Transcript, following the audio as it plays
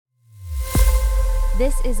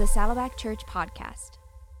This is a Saddleback Church podcast.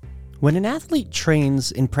 When an athlete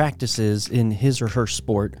trains and practices in his or her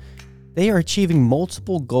sport, they are achieving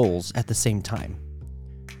multiple goals at the same time.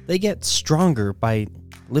 They get stronger by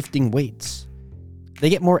lifting weights. They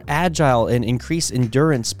get more agile and increase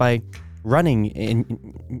endurance by running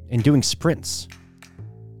and doing sprints.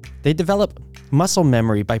 They develop muscle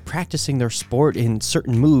memory by practicing their sport in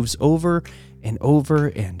certain moves over and over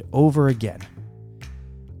and over again.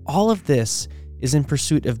 All of this is in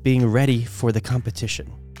pursuit of being ready for the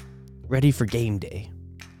competition, ready for game day.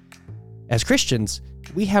 As Christians,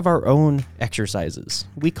 we have our own exercises.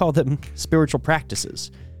 We call them spiritual practices.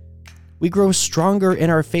 We grow stronger in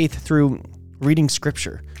our faith through reading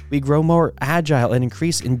scripture. We grow more agile and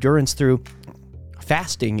increase endurance through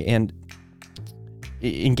fasting and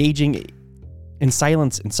engaging in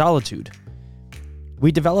silence and solitude.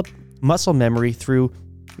 We develop muscle memory through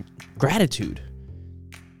gratitude.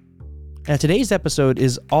 Now, today's episode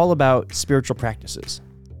is all about spiritual practices.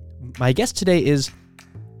 My guest today is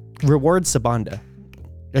Reward Sabanda,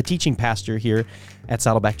 a teaching pastor here at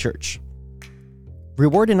Saddleback Church.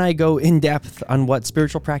 Reward and I go in depth on what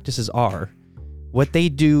spiritual practices are, what they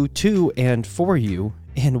do to and for you,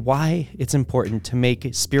 and why it's important to make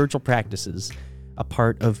spiritual practices a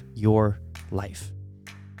part of your life.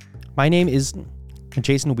 My name is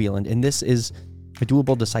Jason Wieland, and this is A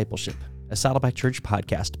Doable Discipleship, a Saddleback Church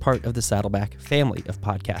podcast, part of the Saddleback family of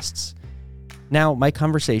podcasts. Now, my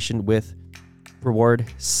conversation with Reward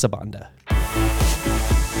Sabanda.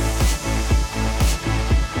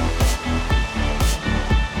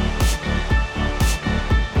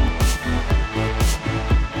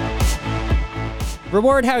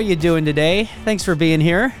 Reward, how are you doing today? Thanks for being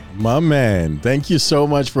here. My man, thank you so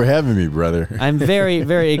much for having me, brother. I'm very,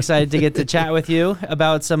 very excited to get to chat with you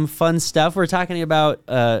about some fun stuff. We're talking about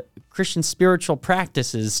Christian spiritual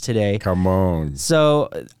practices today. Come on. So,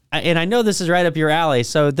 and I know this is right up your alley,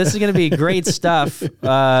 so this is going to be great stuff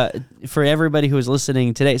for everybody who is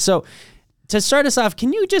listening today. So, to start us off,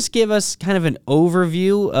 can you just give us kind of an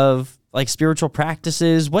overview of like spiritual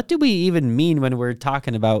practices? What do we even mean when we're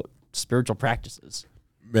talking about spiritual practices?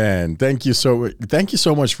 Man, thank you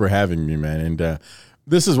so much for having me, man. And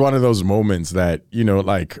this is one of those moments that, you know,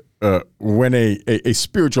 like when a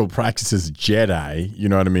spiritual practices Jedi, you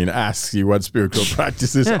know what I mean, asks you what spiritual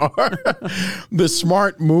practices are, the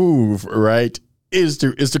smart move, right, is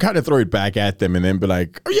to kind of throw it back at them and then be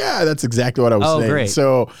like, oh yeah, that's exactly what I was saying. Great.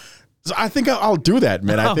 So I think I'll do that,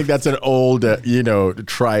 man. I think that's an old,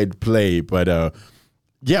 tried play, but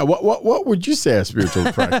yeah, what would you say a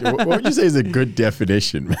spiritual practice? What would you say is a good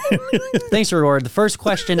definition, man? Thanks, Reward. The first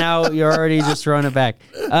question out, you're already just throwing it back.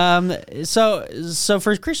 So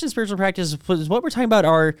for Christian spiritual practice, what we're talking about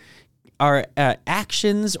are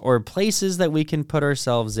actions or places that we can put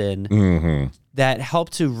ourselves in that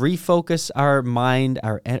help to refocus our mind,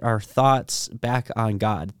 our thoughts back on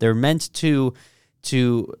God. They're meant to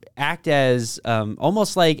act as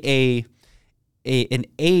almost like an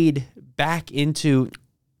aid back into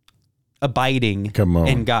abiding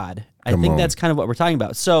in God. I think that's kind of what we're talking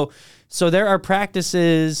about. So there are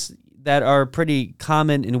practices that are pretty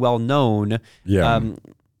common and well known. Yeah.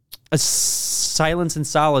 A silence and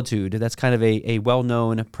solitude, that's kind of a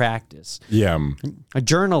well-known practice. Yeah. A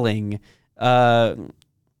journaling,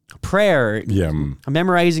 prayer,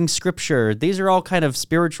 memorizing scripture. These are all kind of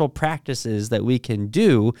spiritual practices that we can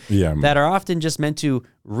do that are often just meant to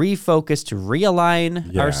refocus, to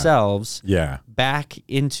realign ourselves back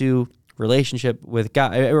into relationship with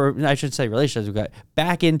God, or I should say relationships with God,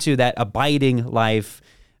 back into that abiding life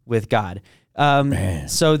with God.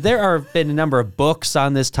 So there have been a number of books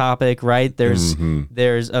on this topic, right? There's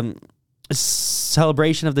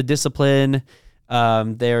Celebration of the Discipline.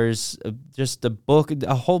 There's just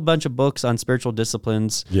a whole bunch of books on spiritual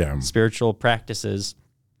disciplines, spiritual practices.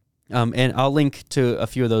 And I'll link to a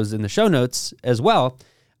few of those in the show notes as well.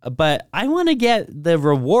 But I want to get the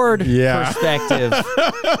Reward perspective.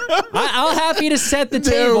 I'll happy to set the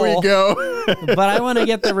table. There we go. But I want to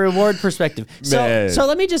get the Reward perspective. So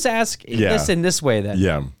let me just ask this in this way then.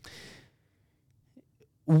 Yeah.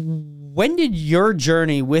 When did your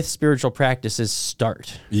journey with spiritual practices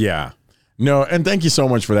start? Yeah. No, and thank you so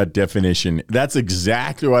much for that definition. That's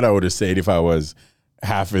exactly what I would have said if I was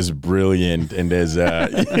half as brilliant and as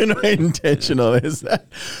intentional as that.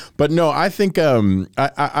 But no, I think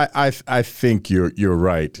I think you're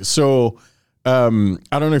right. So I don't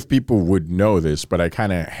know if people would know this, but I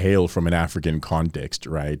kind of hail from an African context,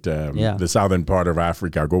 right? The southern part of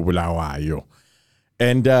Africa, go Bulawayo.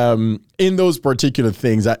 And in those particular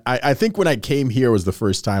things, I think when I came here was the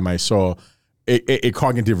first time I saw a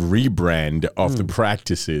cognitive rebrand of the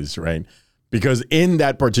practices, right? Because in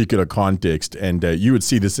that particular context, and you would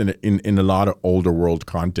see this in a lot of older world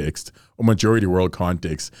context or majority world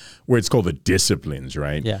context, where it's called the disciplines,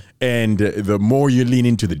 right? Yeah. And the more you lean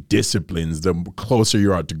into the disciplines, the closer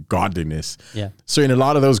you are to godliness. Yeah. So in a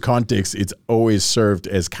lot of those contexts, it's always served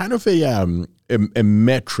as kind of a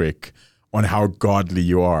metric on how godly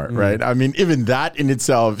you are, right? I mean, even that in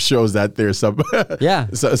itself shows that there's some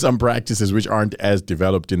some practices which aren't as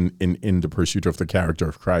developed in the pursuit of the character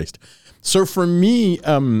of Christ. So for me,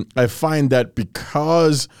 I find that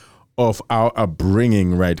because of our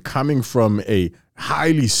upbringing, right, coming from a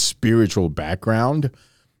highly spiritual background,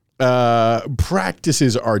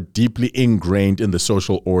 practices are deeply ingrained in the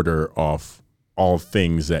social order of all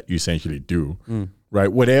things that you essentially do. Right,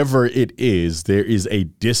 whatever it is, there is a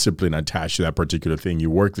discipline attached to that particular thing. You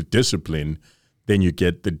work the discipline, then you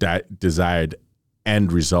get the desired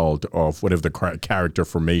end result of whatever the character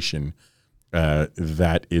formation.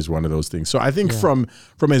 That is one of those things. So I think from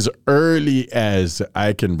as early as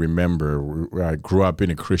I can remember, I grew up in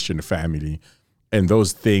a Christian family, and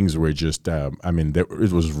those things were just,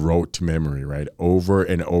 it was rote to memory, right? Over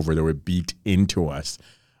and over, they were beat into us.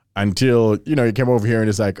 Until, you came over here and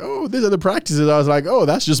it's like, oh, these are the practices. I was like, oh,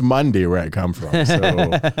 that's just Monday where I come from. So,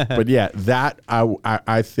 but yeah, that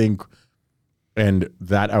I think, and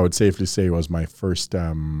that I would safely say was my first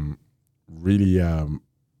really,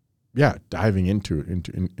 diving into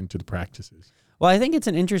the practices. Well, I think it's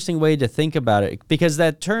an interesting way to think about it because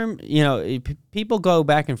that term, people go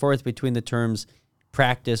back and forth between the terms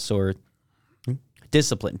practice or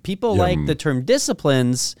discipline. People like the term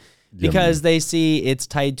disciplines because they see it's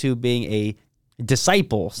tied to being a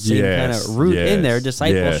disciple, same kind of root in there.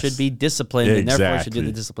 Disciple should be disciplined and therefore should do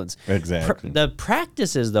the disciplines. Exactly. The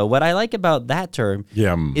practices, though, what I like about that term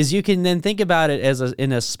is you can then think about it as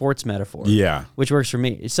in a sports metaphor, which works for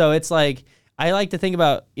me. So it's like, I like to think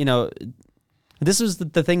about, this was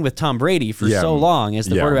the thing with Tom Brady for so long as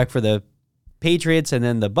the quarterback for the Patriots and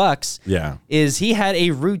then the Bucks, is he had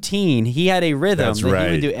a routine. He had a rhythm he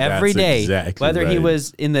would do every day, whether he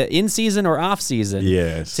was in season or off season,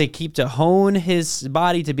 to hone his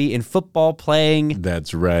body to be in football playing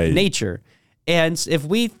nature. And if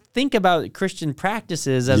we think about Christian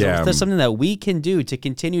practices as something that we can do to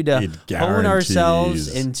continue to hone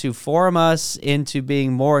ourselves and to form us into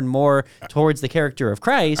being more and more towards the character of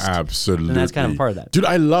Christ, absolutely, then that's kind of part of that. Dude,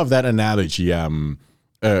 I love that analogy.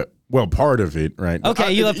 Well, part of it, right?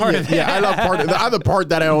 Okay, you love part of it. Yeah, I love part of it. The other part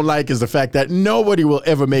that I don't like is the fact that nobody will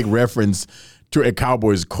ever make reference to a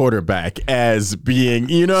Cowboys quarterback as being,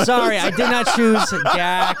 Sorry, I did not choose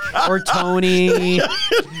Dak or Tony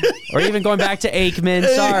or even going back to Aikman.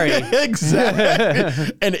 Sorry.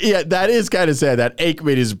 Exactly. And that is kind of sad that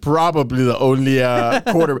Aikman is probably the only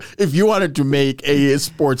quarterback. If you wanted to make a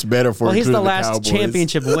sports metaphor, well, he's the last Cowboys.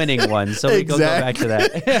 Championship winning one, so we go back to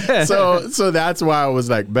that. So that's why I was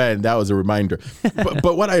like, man, that was a reminder.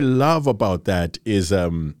 But what I love about that is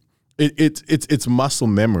it's muscle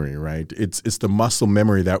memory, right? It's the muscle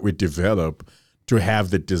memory that we develop to have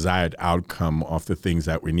the desired outcome of the things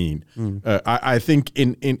that we need. I think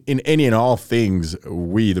in any and all things,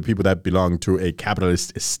 we, the people that belong to a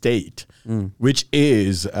capitalist state, which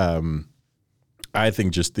is, I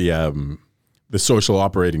think, just the social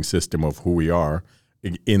operating system of who we are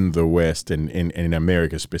in the West and in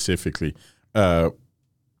America specifically.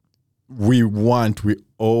 We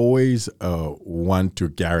always want to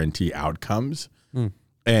guarantee outcomes.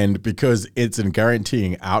 And because it's in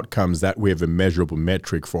guaranteeing outcomes that we have a measurable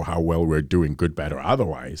metric for how well we're doing, good, bad, or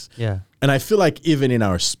otherwise. Yeah. And I feel like even in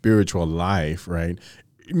our spiritual life, right,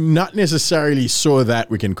 not necessarily so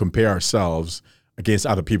that we can compare ourselves against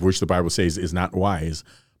other people, which the Bible says is not wise,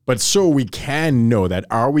 but so we can know that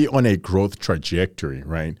are we on a growth trajectory,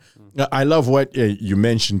 right? I love what you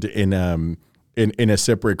mentioned in a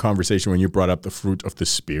separate conversation when you brought up the fruit of the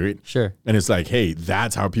Spirit. Sure. And it's like, hey,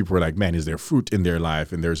 that's how people are like, man, is there fruit in their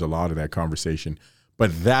life? And there's a lot of that conversation.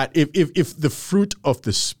 But that if the fruit of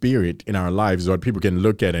the Spirit in our lives is what people can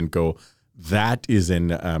look at and go, that is an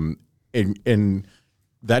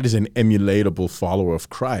emulatable follower of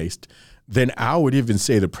Christ, then I would even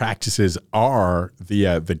say the practices are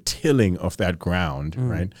the tilling of that ground,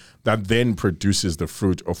 right? That then produces the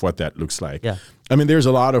fruit of what that looks like. Yeah. I mean, there's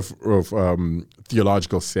a lot of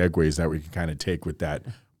theological segues that we can kind of take with that.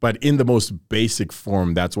 But in the most basic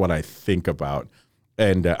form, that's what I think about.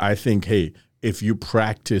 And I think, hey, if you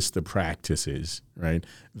practice the practices, right,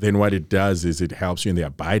 then what it does is it helps you in the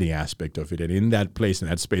abiding aspect of it. And in that place, in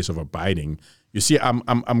that space of abiding, you see,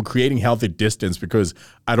 I'm creating healthy distance because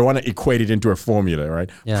I don't want to equate it into a formula, right?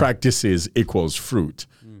 Yeah. Practices equals fruit,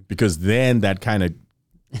 because then that kind of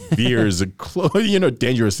veers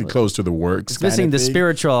dangerously close to the works. It's missing the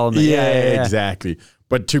spiritual element. Yeah, exactly.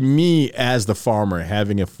 But to me, as the farmer,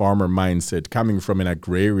 having a farmer mindset, coming from an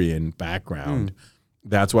agrarian background,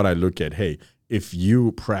 that's what I look at. Hey, if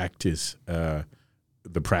you practice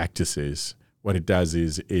the practices, what it does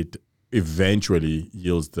is it eventually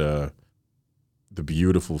yields the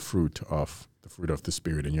beautiful fruit of the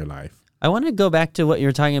Spirit in your life. I want to go back to what you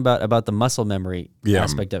were talking about the muscle memory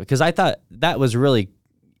aspect of it, because I thought that was really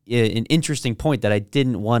an interesting point that I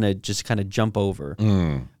didn't want to just kind of jump over.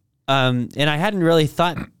 And I hadn't really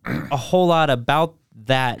thought a whole lot about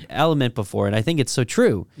that element before, and I think it's so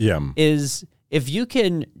true. Is if you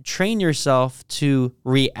can train yourself to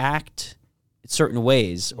react certain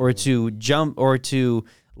ways, or to jump, or to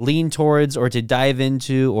lean towards, or to dive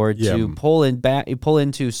into, or to pull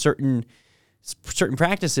into certain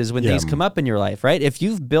practices when things come up in your life, right? If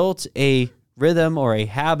you've built a rhythm or a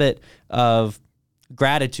habit of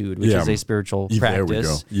gratitude, which is a spiritual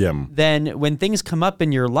practice, then when things come up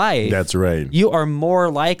in your life, that's right, you are more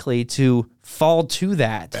likely to fall to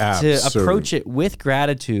that, to approach it with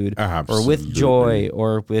gratitude, or with joy,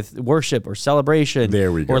 or with worship, or celebration,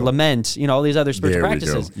 or lament, all these other spiritual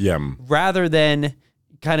practices, rather than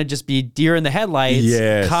kind of just be deer in the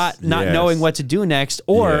headlights, caught not knowing what to do next,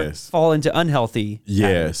 or fall into unhealthy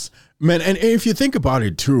patterns. Man, and if you think about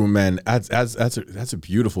it too, man, that's a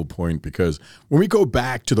beautiful point, because when we go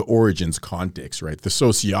back to the origins context, right, the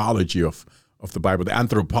sociology of the Bible, the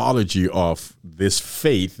anthropology of this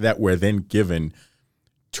faith that we're then given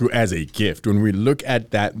to as a gift, when we look at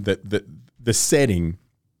that, the setting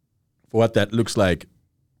for what that looks like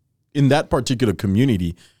in that particular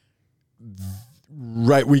community,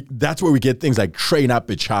 right, that's where we get things like train up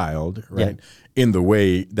a child, right, in the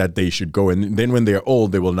way that they should go. And then when they're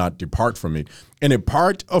old, they will not depart from it. And a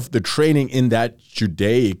part of the training in that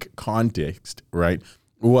Judaic context, right,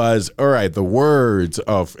 was, all right, the words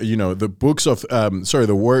of, the books of,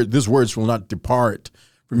 these words will not depart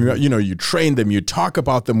from you. You train them, you talk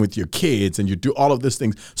about them with your kids, and you do all of these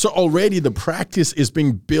things. So already the practice is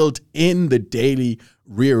being built in the daily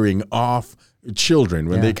rearing of children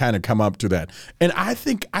when they kind of come up to that. And I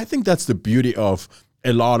think that's the beauty of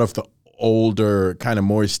a lot of the older, kind of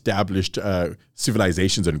more established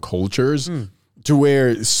civilizations and cultures, to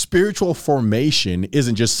where spiritual formation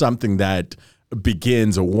isn't just something that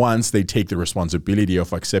begins once they take the responsibility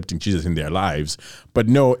of accepting Jesus in their lives, but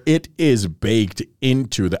no, it is baked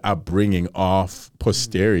into the upbringing of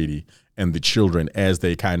posterity and the children as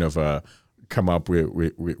they kind of come up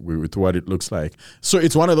with what it looks like. So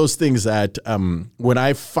it's one of those things that when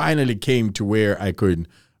I finally came to where I could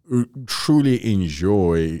truly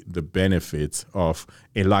enjoy the benefits of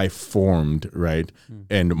a life formed, right,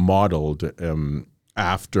 and modeled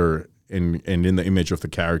after and in the image of the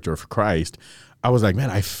character of Christ, I was like, man,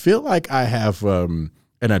 I feel like I have an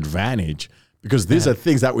advantage, because these are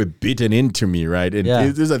things that were bitten into me, right? And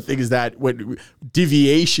these are things that when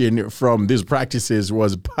deviation from these practices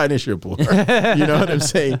was punishable. You know what I'm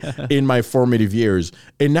saying? In my formative years.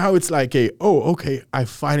 And now it's like, okay, I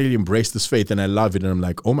finally embraced this faith and I love it. And I'm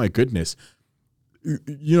like, oh my goodness.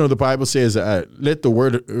 The Bible says, let the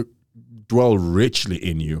word dwell richly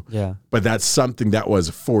in you. Yeah. But that's something that was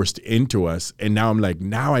forced into us. And now I'm like,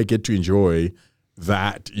 now I get to enjoy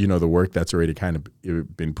that, the work that's already kind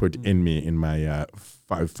of been put in me in my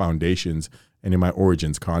foundations and in my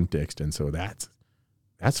origins context. And so that's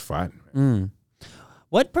fun.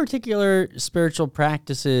 What particular spiritual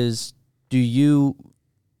practices do you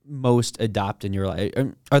most adopt in your life?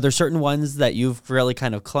 Are there certain ones that you've really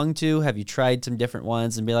kind of clung to? Have you tried some different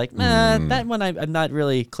ones and be like, that one I'm not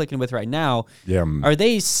really clicking with right now? Yeah. Are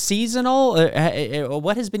they seasonal?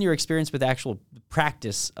 What has been your experience with the actual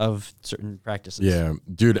practice of certain practices? Yeah,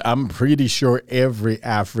 dude, I'm pretty sure every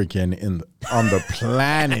African on the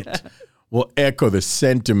planet will echo the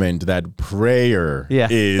sentiment that prayer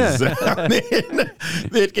is. I mean,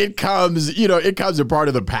 it comes a part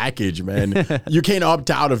of the package, man. You can't opt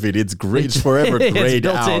out of it. It's great. It's forever grayed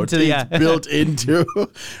out. It's built into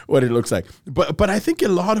what it looks like. But I think a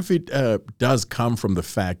lot of it does come from the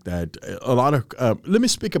fact that a lot of, let me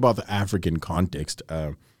speak about the African context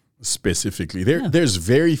specifically. There's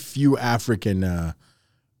very few African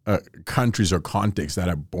countries or contexts that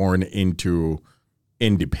are born into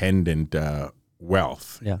independent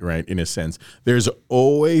wealth, right? In a sense, there's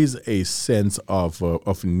always a sense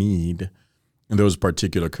of need in those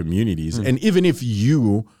particular communities, and even if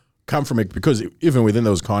you come from it, because even within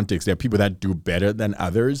those contexts, there are people that do better than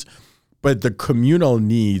others, but the communal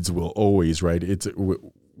needs will always, right?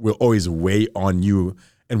 Will always weigh on you,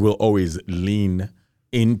 and will always lean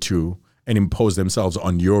into and impose themselves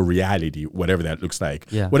on your reality, whatever that looks like.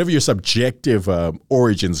 Yeah. Whatever your subjective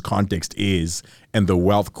origins context is, and the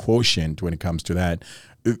wealth quotient when it comes to that,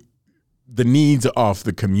 the needs of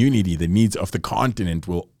the community, the needs of the continent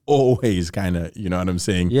will always kind of, you know what I'm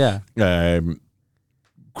saying? Yeah.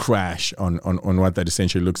 Crash on what that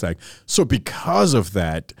essentially looks like. So because of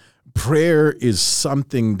that, prayer is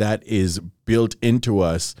something that is built into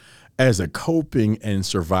us as a coping and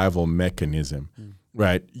survival mechanism,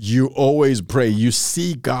 right? You always pray. You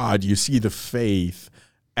see God, you see the faith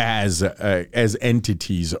as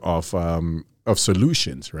entities of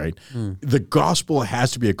solutions, right? The gospel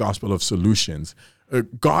has to be a gospel of solutions.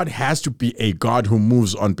 God has to be a God who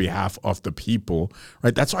moves on behalf of the people,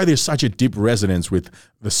 right? That's why there's such a deep resonance with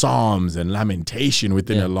the Psalms and lamentation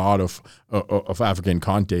within a lot of African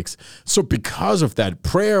contexts. So because of that,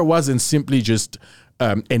 prayer wasn't simply just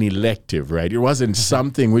an elective, right? It wasn't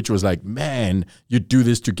something which was like, man, you do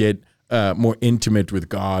this to get more intimate with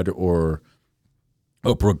God or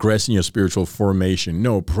progress in your spiritual formation.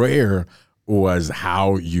 No, prayer was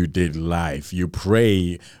how you did life. You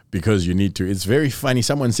pray because you need to. It's very funny.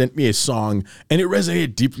 Someone sent me a song and it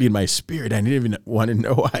resonated deeply in my spirit. I didn't even want to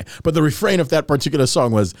know why. But the refrain of that particular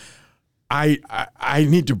song was, I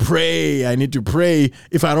need to pray. I need to pray.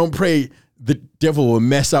 If I don't pray, the devil will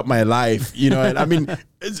mess up my life. You know, and I mean,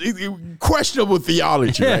 it's questionable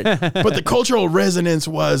theology, right? But the cultural resonance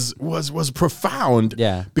was profound.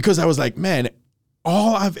 Yeah. Because I was like, man,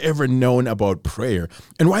 all I've ever known about prayer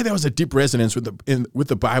and why there was a deep resonance with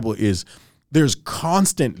the Bible is there's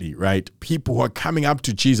constantly, right, people who are coming up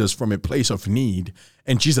to Jesus from a place of need,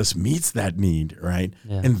 and Jesus meets that need, right?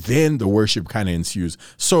 Yeah. And then the worship kind of ensues.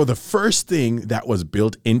 So the first thing that was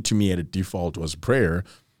built into me at a default was prayer.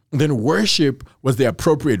 Then worship was the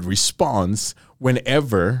appropriate response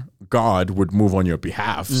whenever God would move on your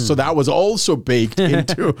behalf. So that was also baked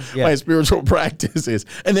into my spiritual practices.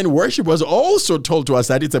 And then worship was also told to us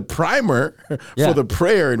that it's a primer for the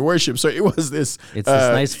prayer and worship. So it was this... It's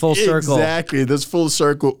this nice full circle. Exactly, this full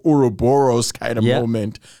circle Ouroboros kind of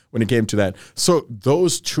moment when it came to that. So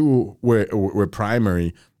those two were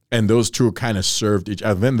primary. And those two kind of served each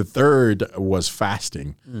other. Then the third was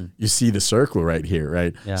fasting. You see the circle right here,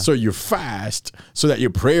 right? Yeah. So you fast so that your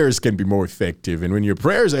prayers can be more effective. And when your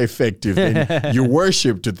prayers are effective, then you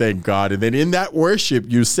worship to thank God. And then in that worship,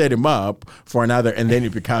 you set him up for another. And then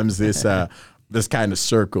it becomes this this kind of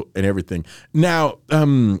circle and everything. Now,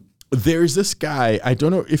 there's this guy, I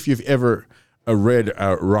don't know if you've ever read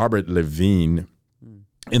Robert Levine.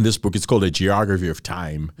 In this book, it's called A Geography of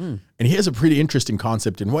Time. And he has a pretty interesting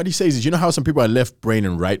concept. And what he says is, you know how some people are left brain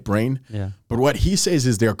and right brain? Yeah. But what he says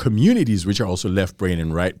is there are communities which are also left brain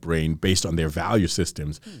and right brain based on their value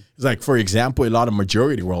systems. It's like, for example, a lot of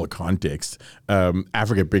majority world contexts,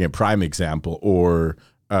 Africa being a prime example, or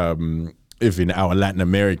if in our Latin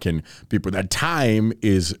American people, that time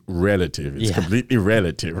is relative. It's completely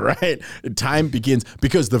relative, right? Time begins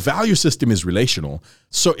because the value system is relational.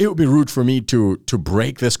 So it would be rude for me to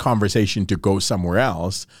break this conversation to go somewhere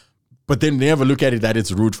else, but then never look at it that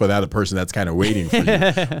it's rude for the other person that's kind of waiting for you.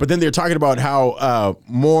 But then they're talking about how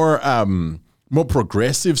more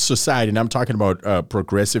progressive society, and I'm talking about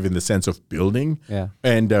progressive in the sense of building,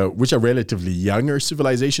 and which are relatively younger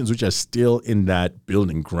civilizations, which are still in that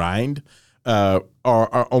building grind, are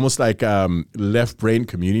almost like left brain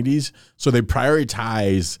communities. So they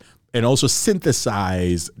prioritize and also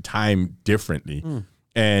synthesize time differently.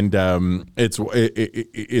 And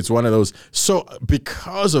it's one of those. So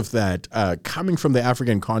because of that, coming from the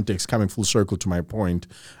African context, coming full circle to my point,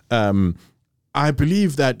 I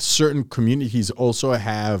believe that certain communities also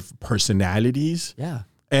have personalities. Yeah.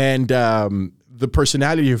 And the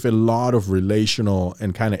personality of a lot of relational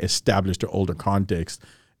and kind of established or older context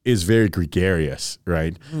is very gregarious,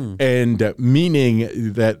 right? And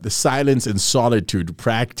meaning that the silence and solitude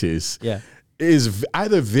practice is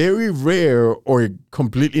either very rare or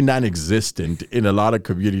completely non-existent in a lot of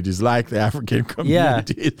communities, like the African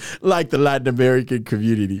community, like the Latin American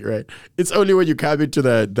community, right? It's only when you come into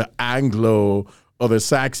the Anglo or the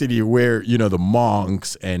Saxony where, you know, the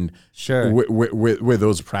monks and where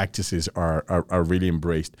those practices are really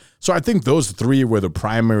embraced. So I think those three were the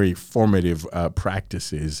primary formative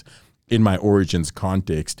practices in my origins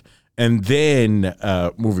context. And then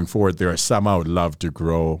moving forward, there are some I would love to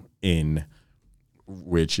grow in,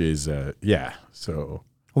 which is, so.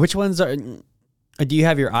 Which ones do you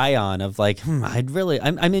have your eye on of like,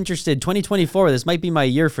 I'm interested, 2024, this might be my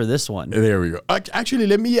year for this one. There we go. Actually,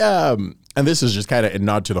 let me, and this is just kind of a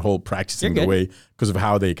nod to the whole practicing the way, because of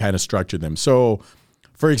how they kind of structure them. So,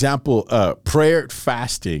 for example, prayer,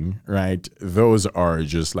 fasting, right? Those are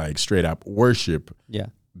just like straight up worship. Yeah.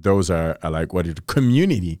 those are like what it.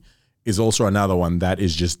 Community is also another one that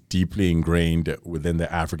is just deeply ingrained within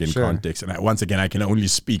the African context. And once again, I can only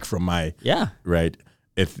speak from my right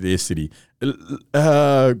ethnicity.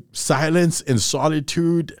 Silence and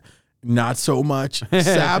solitude, not so much.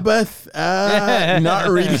 Sabbath, not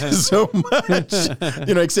really so much.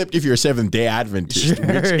 Except if you're a Seventh-day Adventist,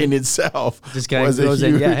 which in itself just kind of goes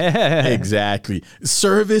in. Exactly.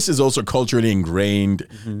 Service is also culturally ingrained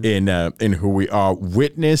in who we are.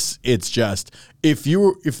 Witness, it's just if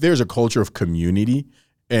there's a culture of community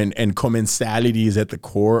and commensality is at the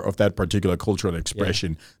core of that particular cultural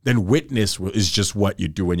expression, then witness is just what you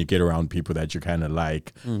do when you get around people that you kind of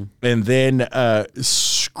like. And then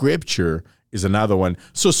scripture is another one.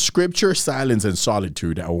 So scripture, silence, and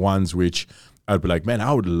solitude are ones which I'd be like, man,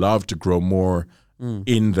 I would love to grow more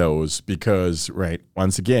in those because, right,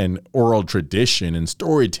 once again, oral tradition and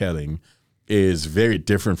storytelling is very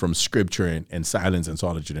different from scripture and silence and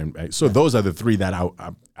solitude. And so those are the three that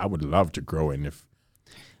I would love to grow in if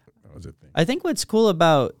that was a thing. I think what's cool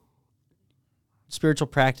about spiritual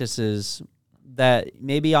practices that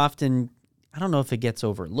maybe often, I don't know if it gets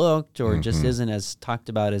overlooked or just isn't as talked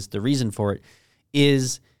about as the reason for it,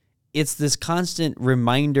 is it's this constant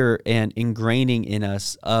reminder and ingraining in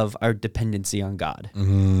us of our dependency on God.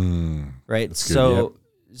 Right? That's good,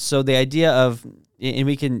 So the idea of, and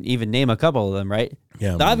we can even name a couple of them, right?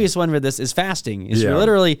 Yeah, the obvious one for this is fasting. You're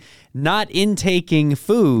literally not intaking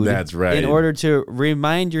food. That's right. In order to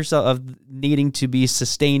remind yourself of needing to be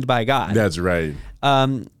sustained by God. That's right.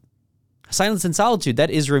 Silence and solitude, that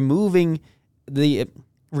is removing the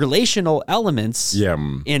relational elements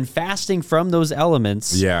and fasting from those elements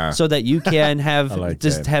so that you can have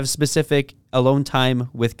have specific alone time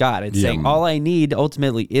with God and saying all I need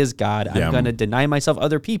ultimately is God. I'm going to deny myself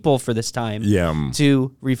other people for this time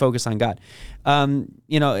to refocus on God.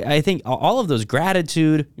 I think all of those,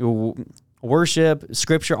 gratitude, worship,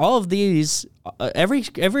 scripture, all of these,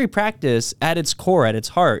 every practice at its core, at its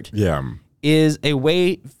heart is a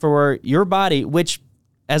way for your body, which,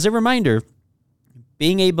 as a reminder,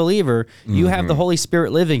 being a believer, you have the Holy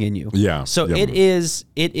Spirit living in you. So it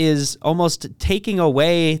is almost taking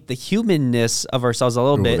away the humanness of ourselves a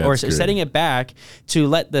little bit, or setting it back to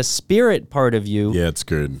let the Spirit part of you it's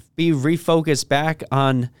good. Be refocused back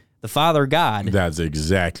on the Father God. That's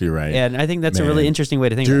exactly right. And I think that's a really interesting way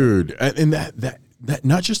to think about it. And that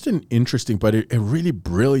not just an interesting, but a really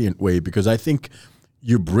brilliant way, because I think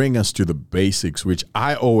you bring us to the basics, which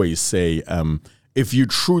I always say, if you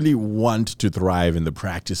truly want to thrive in the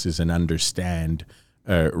practices and understand,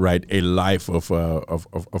 a life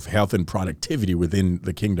of health and productivity within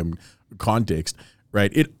the kingdom context,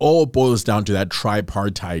 right, it all boils down to that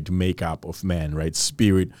tripartite makeup of man, right,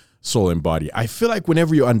 spirit, soul, and body. I feel like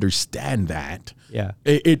whenever you understand that,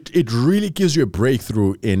 it really gives you a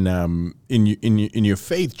breakthrough in your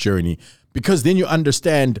faith journey, because then you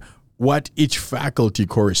understand what each faculty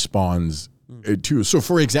corresponds to. So,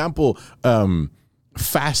 for example,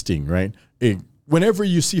 fasting, right? Whenever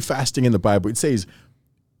you see fasting in the Bible, it says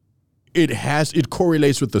it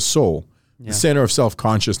correlates with the soul, the center of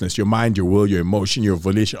self-consciousness, your mind, your will, your emotion, your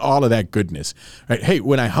volition, all of that goodness, right? Hey,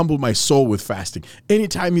 when I humble my soul with fasting,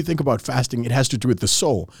 anytime you think about fasting, it has to do with the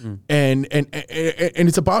soul, and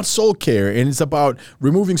it's about soul care, and it's about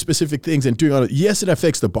removing specific things and doing all that. Yes, it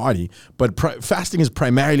affects the body, but fasting is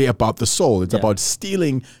primarily about the soul. It's about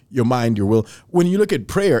stealing your mind, your will. When you look at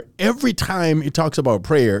prayer, every time it talks about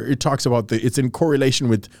prayer, it talks about it's in correlation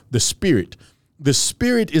with the spirit. The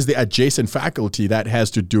spirit is the adjacent faculty that has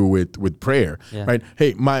to do with prayer, right?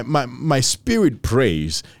 Hey, my spirit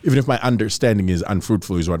prays, even if my understanding is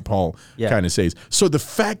unfruitful, is what Paul kind of says. So the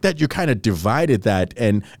fact that you kind of divided that,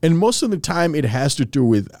 and most of the time it has to do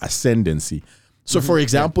with ascendancy. So for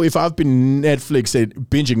example, if I've been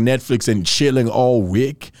binging Netflix and chilling all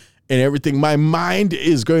week and everything, my mind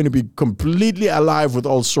is going to be completely alive with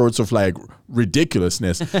all sorts of like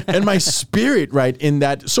ridiculousness, and my spirit, right, in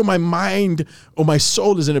that, so my mind or my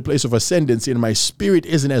soul is in a place of ascendancy and my spirit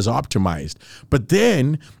isn't as optimized. But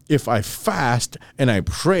then if I fast and I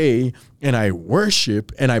pray and I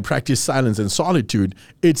worship and I practice silence and solitude,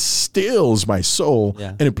 it stills my soul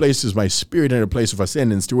and it places my spirit in a place of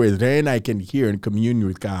ascendance to where then I can hear and commune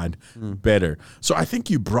with God better. So I think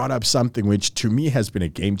you brought up something which to me has been a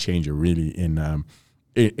game changer really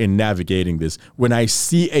in navigating this. When I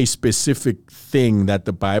see a specific thing that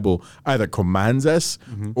the Bible either commands us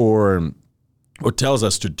or tells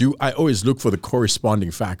us to do, I always look for the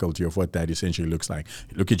corresponding faculty of what that essentially looks like.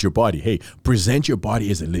 Look at your body. Hey, present your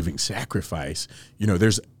body as a living sacrifice.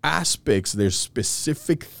 There's aspects, there's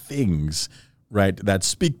specific things right, that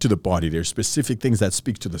speak to the body. There's specific things that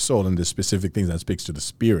speak to the soul, and there's specific things that speaks to the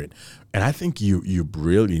spirit. And I think you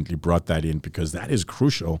brilliantly brought that in, because that is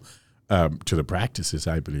crucial to the practices,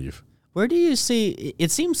 I believe. Where do you see?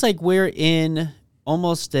 It seems like we're in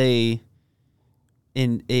almost an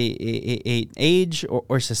age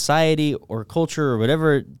or society or culture or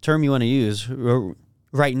whatever term you want to use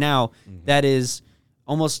right now that is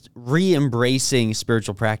almost re-embracing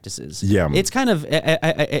spiritual practices. Yeah. It's kind of,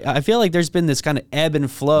 I feel like there's been this kind of ebb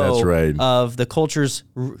and flow That's right. of the culture's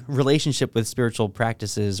relationship with spiritual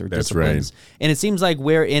practices or That's disciplines. right. And it seems like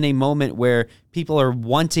we're in a moment where people are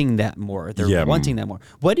wanting that more. They're wanting that more.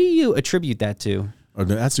 What do you attribute that to? Oh,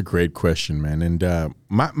 that's a great question, man. And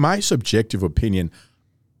my subjective opinion,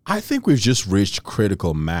 I think we've just reached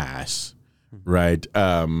critical mass, right?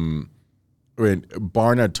 When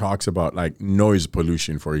Barnard talks about like noise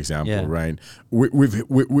pollution, for example, right?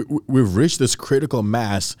 We've reached this critical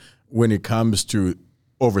mass when it comes to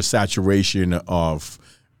oversaturation of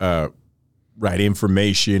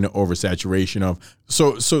information, oversaturation of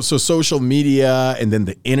so social media, and then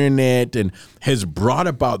the internet, and has brought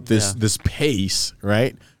about this pace,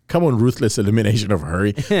 right? Come on, ruthless elimination of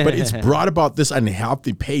hurry, but it's brought about this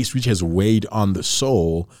unhealthy pace which has weighed on the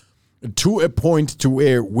soul, to a point to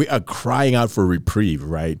where we are crying out for reprieve,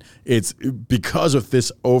 right? It's because of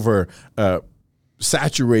this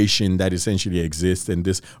saturation that essentially exists, and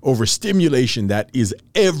this overstimulation that is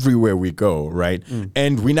everywhere we go, right?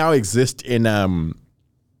 And we now exist in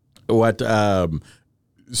what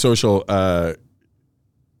social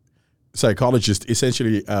psychologists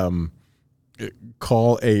essentially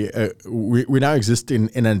call we now exist in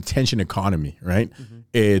an attention economy, right?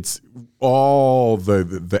 It's all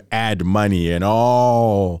the ad money and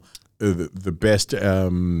all the best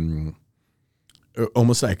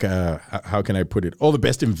almost like how can I put it? All the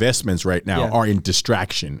best investments right now are in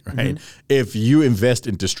distraction, right? If you invest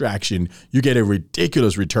in distraction, you get a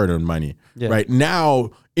ridiculous return on money, right?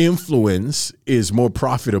 Now, influence is more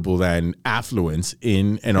profitable than affluence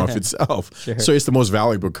in and of itself. So it's the most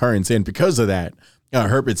valuable currency, and because of that,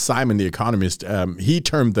 Herbert Simon, the economist, he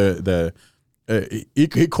termed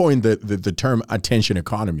he coined the term attention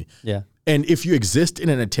economy. Yeah. And if you exist in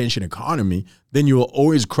an attention economy, then you will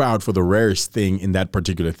always crowd for the rarest thing in that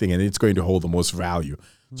particular thing, and it's going to hold the most value.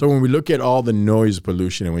 So when we look at all the noise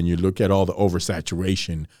pollution, and when you look at all the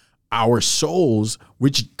oversaturation, our souls,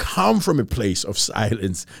 which come from a place of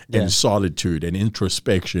silence and solitude and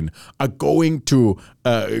introspection, are going to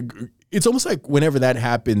it's almost like whenever that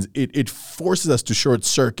happens, it forces us to short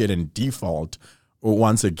circuit and default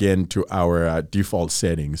once again to our default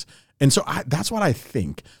settings. And so that's what I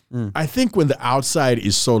think. I think when the outside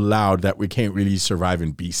is so loud that we can't really survive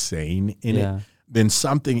and be sane in it, then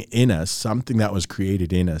something in us, something that was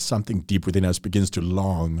created in us, something deep within us begins to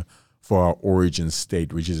long for our origin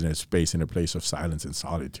state, which is in a space, in a place of silence and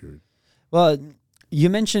solitude. Well, you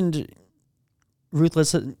mentioned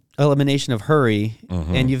ruthless elimination of hurry,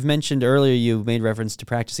 and you've mentioned earlier you made reference to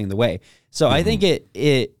practicing the way. So I think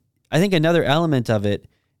I think another element of it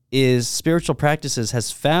is spiritual practices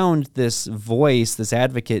has found this voice, this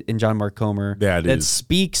advocate in John Mark Comer that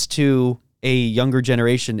speaks to a younger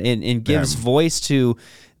generation and gives voice to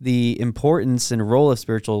the importance and role of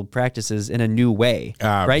spiritual practices in a new way,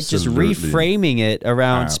 right? Just reframing it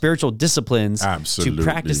around spiritual disciplines to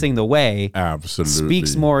practicing the way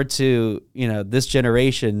speaks more to, this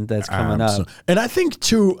generation that's coming up. And I think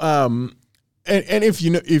too, and if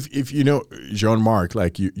you know John Mark,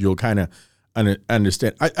 like you'll kind of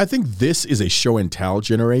understand. I think this is a show and tell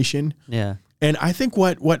generation. Yeah. And I think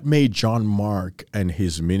what made John Mark and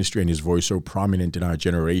his ministry and his voice so prominent in our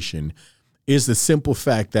generation is the simple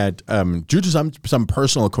fact that due to some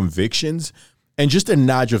personal convictions and just a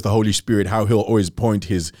nudge of the Holy Spirit, how he'll always point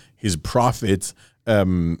his prophets. I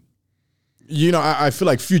feel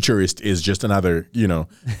like futurist is just another, you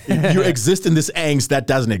exist in this angst that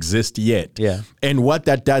doesn't exist yet. Yeah. And what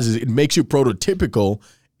that does is it makes you prototypical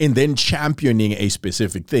and then championing a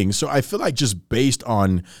specific thing. So I feel like just based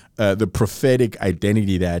on the prophetic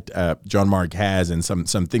identity that John Mark has and some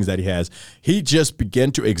things that he has, he just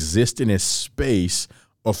began to exist in a space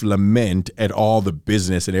of lament at all the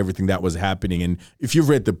business and everything that was happening. And if you've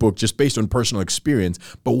read the book, just based on personal experience,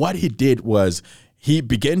 but what he did was he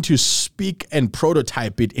began to speak and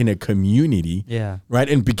prototype it in a community, right?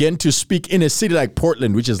 And began to speak in a city like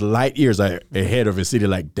Portland, which is light years ahead of a city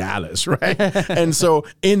like Dallas, right? And so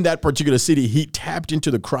in that particular city, he tapped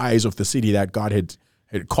into the cries of the city that God had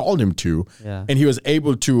called him to, and he was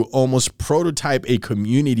able to almost prototype a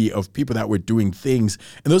community of people that were doing things,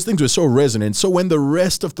 and those things were so resonant. So when the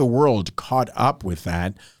rest of the world caught up with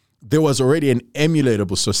that, there was already an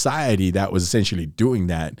emulatable society that was essentially doing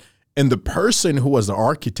that. And the person who was the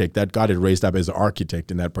architect that God had raised up as the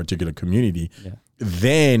architect in that particular community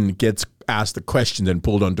then gets asked the questions and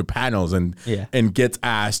pulled onto panels and gets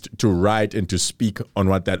asked to write and to speak on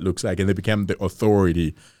what that looks like. And they became the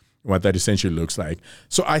authority, what that essentially looks like.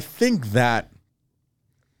 So I think that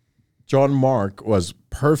John Mark was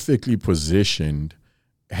perfectly positioned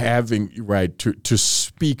to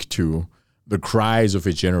speak to the cries of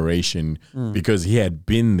a generation because he had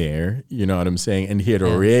been there, you know what I'm saying? And he had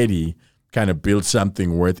already kind of built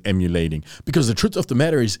something worth emulating. Because the truth of the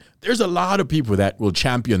matter is there's a lot of people that will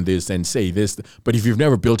champion this and say this, but if you've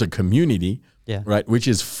never built a community, right, which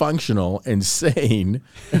is functional and sane,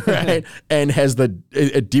 right, and has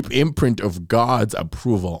a deep imprint of God's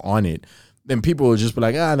approval on it, then people will just be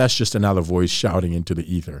like, that's just another voice shouting into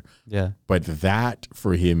the ether. Yeah. But that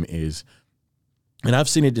for him is, and I've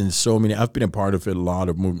seen it in so many, I've been a part of it, a lot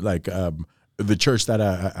of movements, like the church that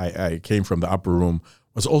I came from, the Upper Room,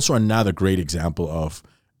 was also another great example of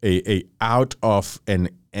a out of an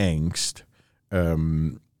angst.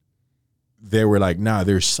 They were like,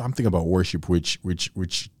 there's something about worship which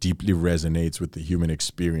deeply resonates with the human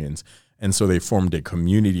experience. And so they formed a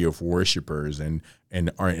community of worshipers and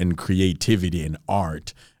creativity and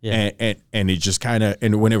art. And it just kind of,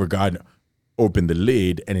 and whenever God opened the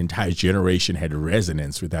lid, an entire generation had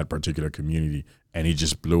resonance with that particular community, and he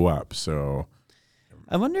just blew up. So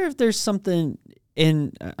I wonder if there's something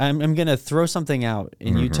in, I'm going to throw something out,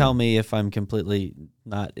 and you tell me if I'm completely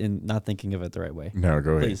not thinking of it the right way. No,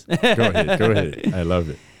 go ahead. Please. Go ahead. I love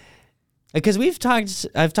it. Because I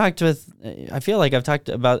feel like I've talked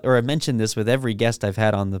about, or I mentioned this with every guest I've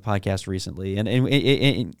had on the podcast recently, and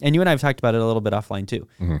you and I have talked about it a little bit offline too,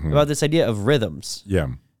 about this idea of rhythms. Yeah.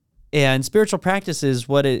 And spiritual practices,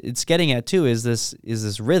 what it's getting at too, is this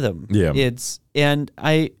rhythm. Yeah.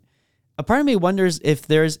 A part of me wonders if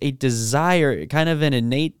there's a desire, kind of an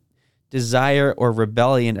innate desire or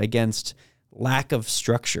rebellion against lack of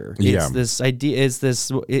structure. It's this idea, it's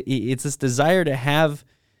this desire to have,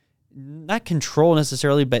 not control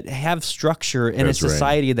necessarily, but have structure in a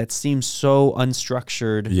society that seems so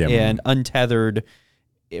unstructured and untethered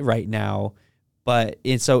right now. But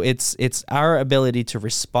so it's our ability to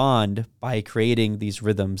respond by creating these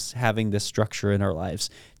rhythms, having this structure in our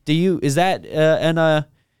lives.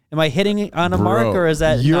 Am I hitting on a mark, or is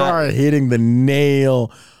that you are hitting the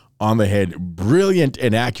nail on the head? Brilliant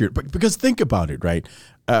and accurate. But because think about it, right?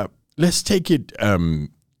 Let's take it to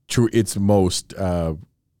its most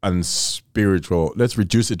unspiritual. Let's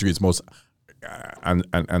reduce it to its most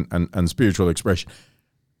unspiritual expression.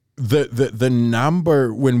 The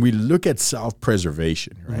number, when we look at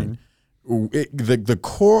self-preservation, right? The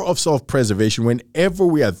core of self-preservation, whenever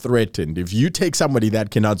we are threatened, if you take somebody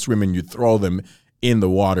that cannot swim and you throw them in the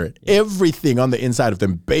water, everything on the inside of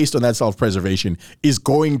them based on that self-preservation is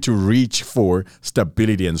going to reach for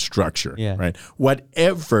stability and structure, right?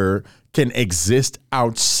 Whatever can exist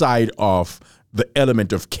outside of the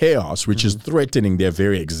element of chaos, which is threatening their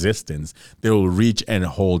very existence, they will reach and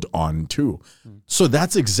hold on to. So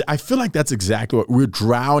I feel like that's exactly what we're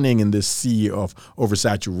drowning in, this sea of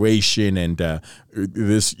oversaturation and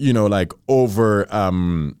this, like over.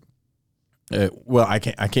 Well, I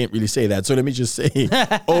can't really say that. So let me just say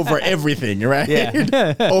over everything, right?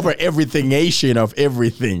 Over everything-ation of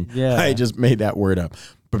everything. I just made that word up.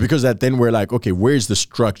 But because that, then we're like, okay, where's the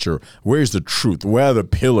structure? Where's the truth? Where are the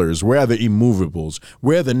pillars? Where are the immovables?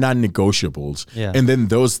 Where are the non-negotiables? And then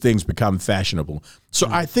those things become fashionable. So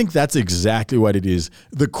I think that's exactly what it is.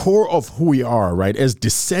 The core of who we are, right? As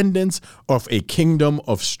descendants of a kingdom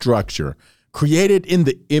of structure, created in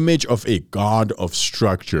the image of a God of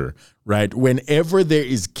structure, right? Whenever there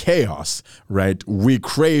is chaos, right, we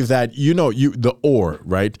crave that, the or,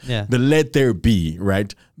 right? The let there be,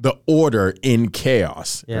 right? The order in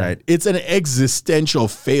chaos, right? It's an existential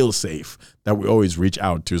failsafe that we always reach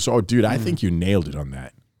out to. So, dude, I think you nailed it on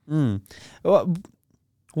that. Well,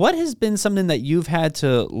 what has been something that you've had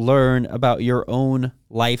to learn about your own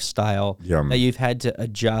lifestyle that you've had to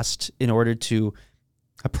adjust in order to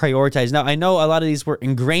prioritize? Now, I know a lot of these were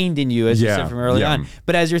ingrained in you, as you said from early on,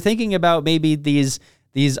 but as you're thinking about maybe these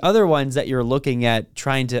other ones that you're looking at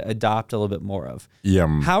trying to adopt a little bit more of,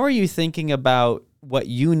 how are you thinking about what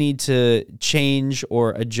you need to change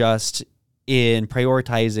or adjust in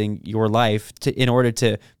prioritizing your life in order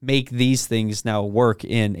to make these things now work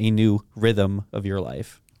in a new rhythm of your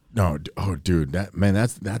life? No, dude,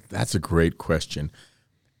 that's a great question.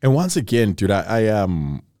 And once again, dude, I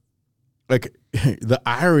like the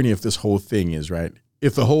irony of this whole thing is, right,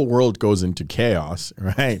 if the whole world goes into chaos,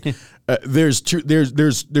 right? There's two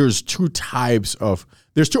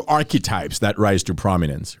archetypes that rise to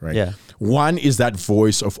prominence, right? Yeah. One is that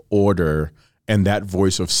voice of order and that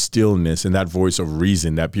voice of stillness and that voice of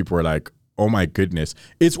reason that people are like, oh my goodness.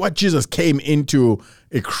 It's what Jesus came into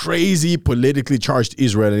a crazy politically charged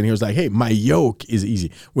Israel, and he was like, hey, my yoke is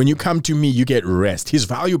easy. When you come to me, you get rest. His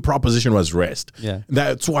value proposition was rest. Yeah.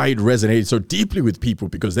 That's why it resonated so deeply with people,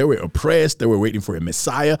 because they were oppressed. They were waiting for a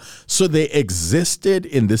Messiah. So they existed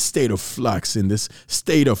in this state of flux, in this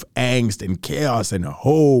state of angst and chaos and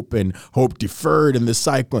hope deferred in this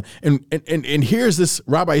cycle. And here's this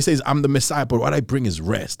rabbi, he says, I'm the Messiah, but what I bring is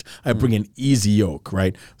rest. I bring an easy yoke,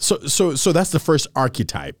 right? So that's the first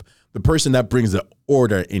archetype, the person that brings the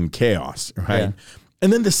order in chaos, right? Yeah.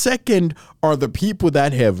 And then the second are the people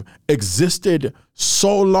that have existed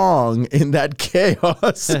so long in that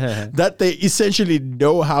chaos that they essentially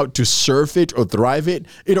know how to surf it or thrive it.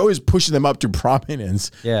 It always pushes them up to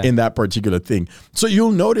prominence in that particular thing. So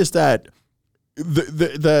you'll notice that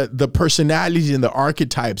the personalities and the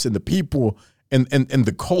archetypes and the people and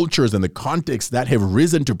the cultures and the contexts that have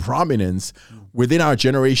risen to prominence within our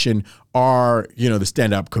generation are, the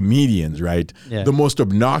stand-up comedians, right? Yeah. The most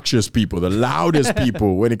obnoxious people, the loudest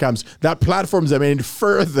people when it comes, that platforms,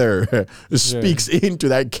 further speaks into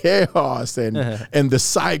that chaos and the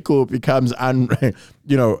cycle becomes unrelenting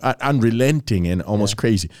and almost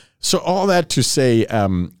crazy. So all that to say,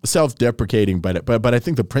 self-deprecating, but I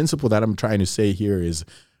think the principle that I'm trying to say here is,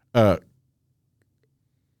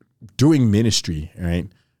 doing ministry, right?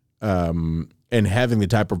 And having the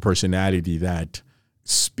type of personality that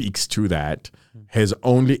speaks to that has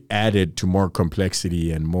only added to more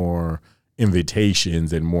complexity and more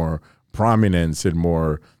invitations and more prominence and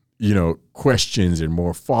more, questions and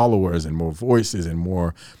more followers and more voices and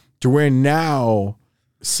more, to where now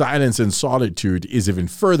silence and solitude is even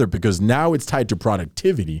further, because now it's tied to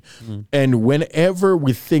productivity. And whenever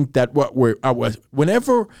we think that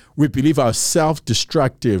whenever we believe our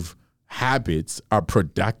self-destructive habits are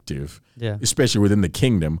productive, especially within the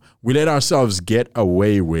kingdom, we let ourselves get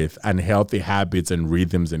away with unhealthy habits and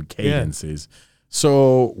rhythms and cadences.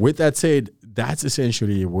 So with that said, that's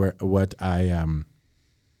essentially what I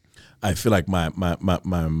feel like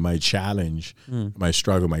my challenge, my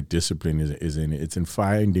struggle, my discipline is in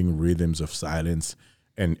finding rhythms of silence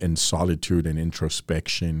and solitude and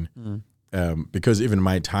introspection. Because even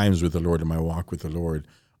my times with the Lord and my walk with the Lord,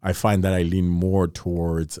 I find that I lean more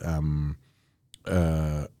towards a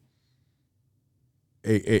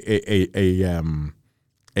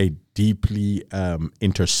deeply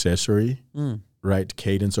intercessory, right,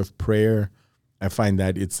 cadence of prayer. I find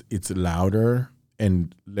that it's louder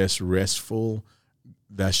and less restful.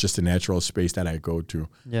 That's just a natural space that I go to.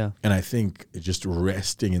 Yeah. And I think just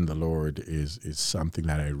resting in the Lord is something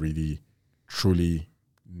that I really, truly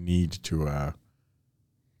need to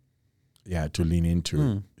lean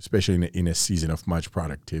into, especially in a season of much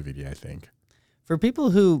productivity, I think. For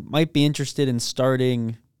people who might be interested in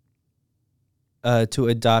starting to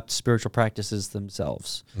adopt spiritual practices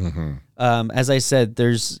themselves, as I said,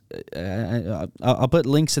 there's I'll put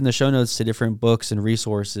links in the show notes to different books and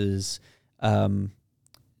resources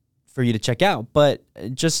for you to check out. But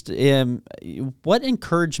just what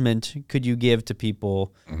encouragement could you give to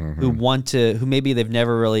people who maybe they've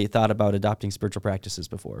never really thought about adopting spiritual practices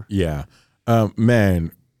before? Yeah.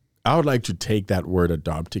 Man, I would like to take that word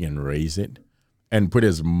adopting and raise it and put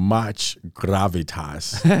as much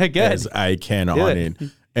gravitas as I can on it.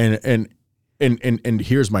 And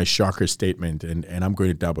here's my shocker statement, and I'm going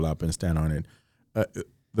to double up and stand on it.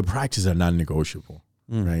 The practices are non-negotiable,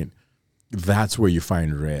 right? That's where you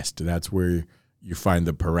find rest. That's where you find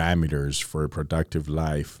the parameters for a productive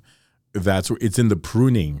life. It's in the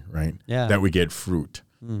pruning, right? Yeah. That we get fruit.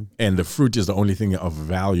 And the fruit is the only thing of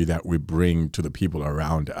value that we bring to the people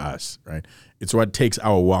around us, right? It's what takes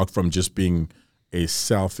our walk from just being a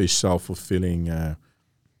selfish, self-fulfilling,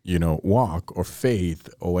 walk or faith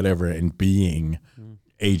or whatever, and being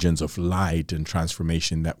agents of light and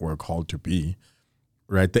transformation that we're called to be,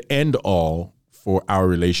 right? The end all for our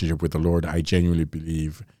relationship with the Lord, I genuinely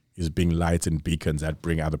believe, is being lights and beacons that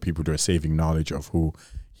bring other people to a saving knowledge of who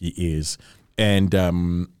He is.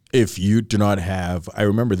 And if you do not have, I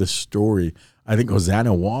remember this story, I think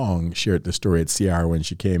Hosanna Wong shared the story at CR when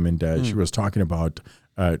she came, and she was talking about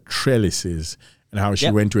trellises and how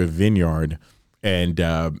she went to a vineyard, and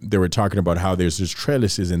they were talking about how there's these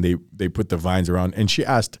trellises and they put the vines around. And she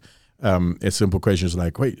asked a simple question, was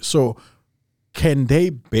like, wait, so can they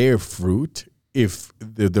bear fruit if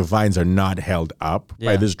the vines are not held up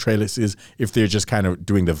by these trellises, if they're just kind of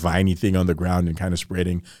doing the viney thing on the ground and kind of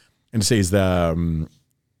spreading? and it says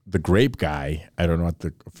the grape guy, I don't know what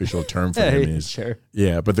the official term for him is. Sure.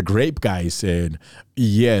 Yeah, but the grape guy said,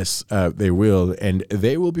 yes, they will, and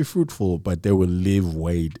they will be fruitful, but they will live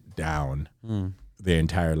weighed down their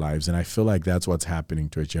entire lives. And I feel like that's what's happening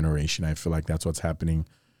to a generation. I feel like that's what's happening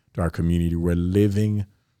to our community. We're living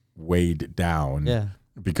weighed down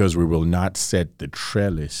because we will not set the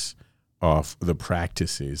trellis of the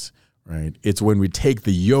practices. Right. It's when we take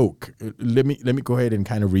the yoke. Let me go ahead and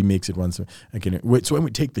kind of remix it once again. It's when we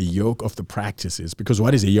take the yoke of the practices, because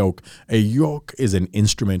what is a yoke? A yoke is an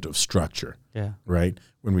instrument of structure. Yeah. Right.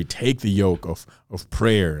 When we take the yoke of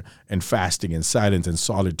prayer and fasting and silence and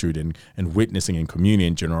solitude and witnessing and communion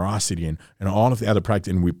and generosity and all of the other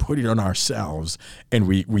practices, and we put it on ourselves and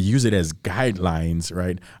we use it as guidelines,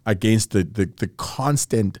 right, against the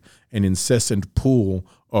constant and incessant pull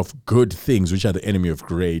of good things, which are the enemy of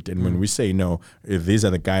great. And when we say, no, if these are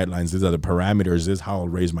the guidelines, these are the parameters, this is how I'll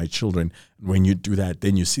raise my children. When you do that,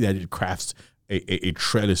 then you see that it crafts a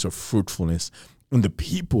trellis of fruitfulness. And the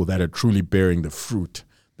people that are truly bearing the fruit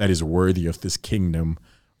that is worthy of this kingdom,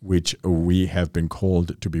 which we have been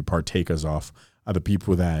called to be partakers of, are the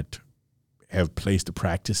people that have placed the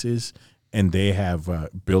practices and they have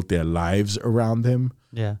built their lives around them.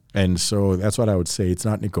 Yeah. And so that's what I would say. It's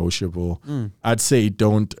not negotiable. I'd say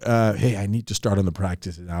don't, hey, I need to start on the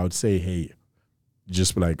practices. I would say, hey,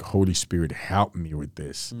 just be like, Holy Spirit, help me with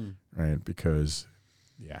this, right? Because,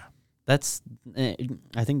 that's,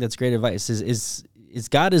 I think that's great advice. Is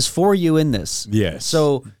God is for you in this. Yes.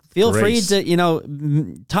 So feel Grace. free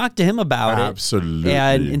to, talk to him about Absolutely. it.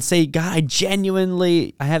 And say, God,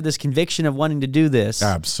 I have this conviction of wanting to do this.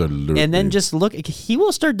 Absolutely. And then just look, he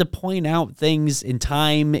will start to point out things in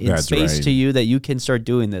time, in That's space right. to you that you can start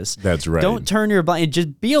doing this. That's right. Don't turn your blind.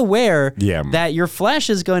 Just be aware that your flesh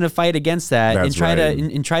is going to fight against that That's and try right.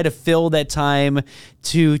 to and try to fill that time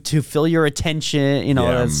to fill your attention, all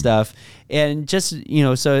that stuff. And just,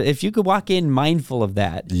 so if you could walk in mindful of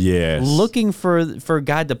that, looking for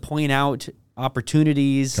God to point out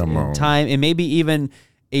opportunities and time, and maybe even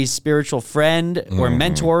a spiritual friend or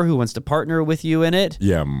mentor who wants to partner with you in it.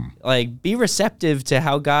 Like, be receptive to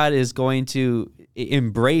how God is going to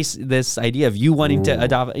embrace this idea of you wanting to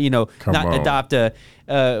adopt, adopt a,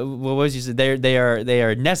 what was you said? They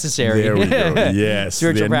are necessary. There we go. Yes.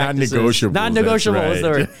 Spiritual practices. Non-negotiable. Non-negotiable is the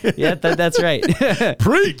word. Yeah, that's right.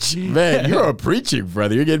 Preach. Man, you're a preaching,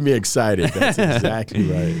 brother. You're getting me excited. That's exactly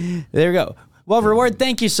right. There we go. Well, Reward,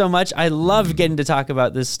 thank you so much. I loved getting to talk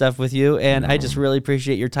about this stuff with you, and I just really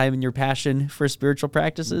appreciate your time and your passion for spiritual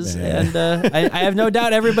practices. Man. And I have no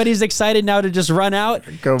doubt everybody's excited now to just run out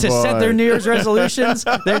set their New Year's resolutions.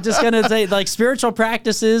 They're just going to say, like, spiritual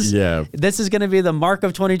practices. Yeah. This is going to be the mark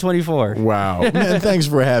of 2024. Wow. Man, thanks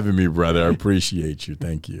for having me, brother. I appreciate you.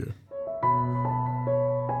 Thank you.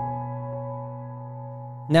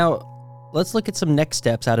 Now, let's look at some next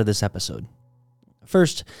steps out of this episode.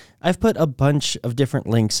 First, I've put a bunch of different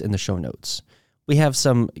links in the show notes. We have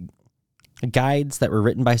some guides that were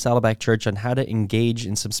written by Saddleback Church on how to engage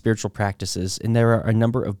in some spiritual practices, and there are a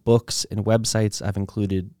number of books and websites I've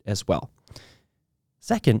included as well.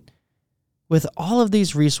 Second, with all of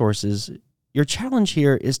these resources, your challenge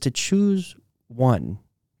here is to choose one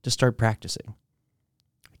to start practicing.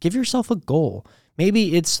 Give yourself a goal.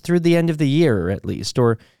 Maybe it's through the end of the year at least,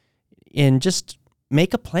 and just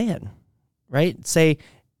make a plan. Right? Say,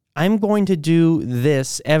 I'm going to do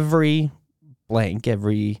this every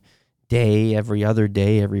day, every other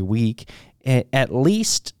day, every week, at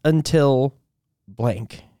least until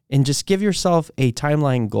blank. And just give yourself a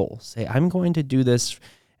timeline goal. Say, I'm going to do this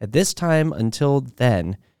at this time until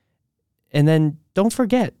then. And then don't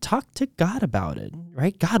forget, talk to God about it,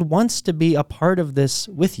 right? God wants to be a part of this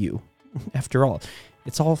with you. After all,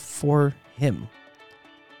 it's all for Him.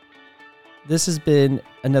 This has been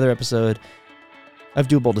another episode of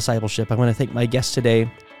Doable Discipleship. I want to thank my guest today,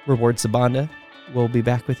 Reward Sabanda. We'll be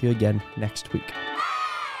back with you again next week.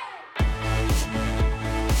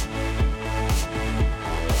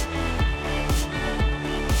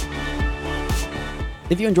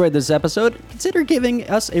 If you enjoyed this episode, consider giving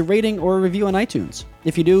us a rating or a review on iTunes.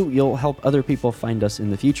 If you do, you'll help other people find us in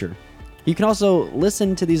the future. You can also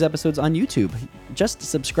listen to these episodes on YouTube. Just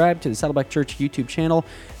subscribe to the Saddleback Church YouTube channel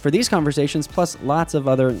for these conversations, plus lots of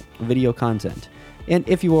other video content. And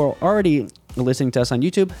if you are already listening to us on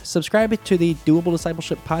YouTube, subscribe to the Doable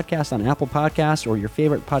Discipleship podcast on Apple Podcasts or your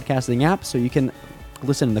favorite podcasting app so you can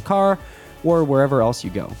listen in the car or wherever else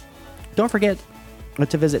you go. Don't forget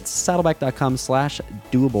to visit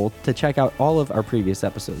saddleback.com/doable to check out all of our previous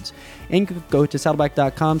episodes. And go to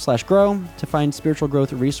saddleback.com/grow to find spiritual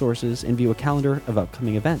growth resources and view a calendar of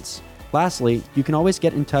upcoming events. Lastly, you can always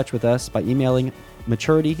get in touch with us by emailing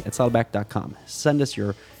maturity@saddleback.com. Send us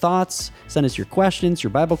your thoughts, send us your questions,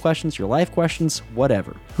 your Bible questions, your life questions,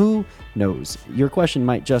 whatever. Who knows? Your question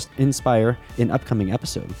might just inspire an upcoming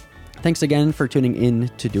episode. Thanks again for tuning in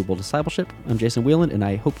to Doable Discipleship. I'm Jason Whelan, and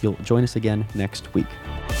I hope you'll join us again next week.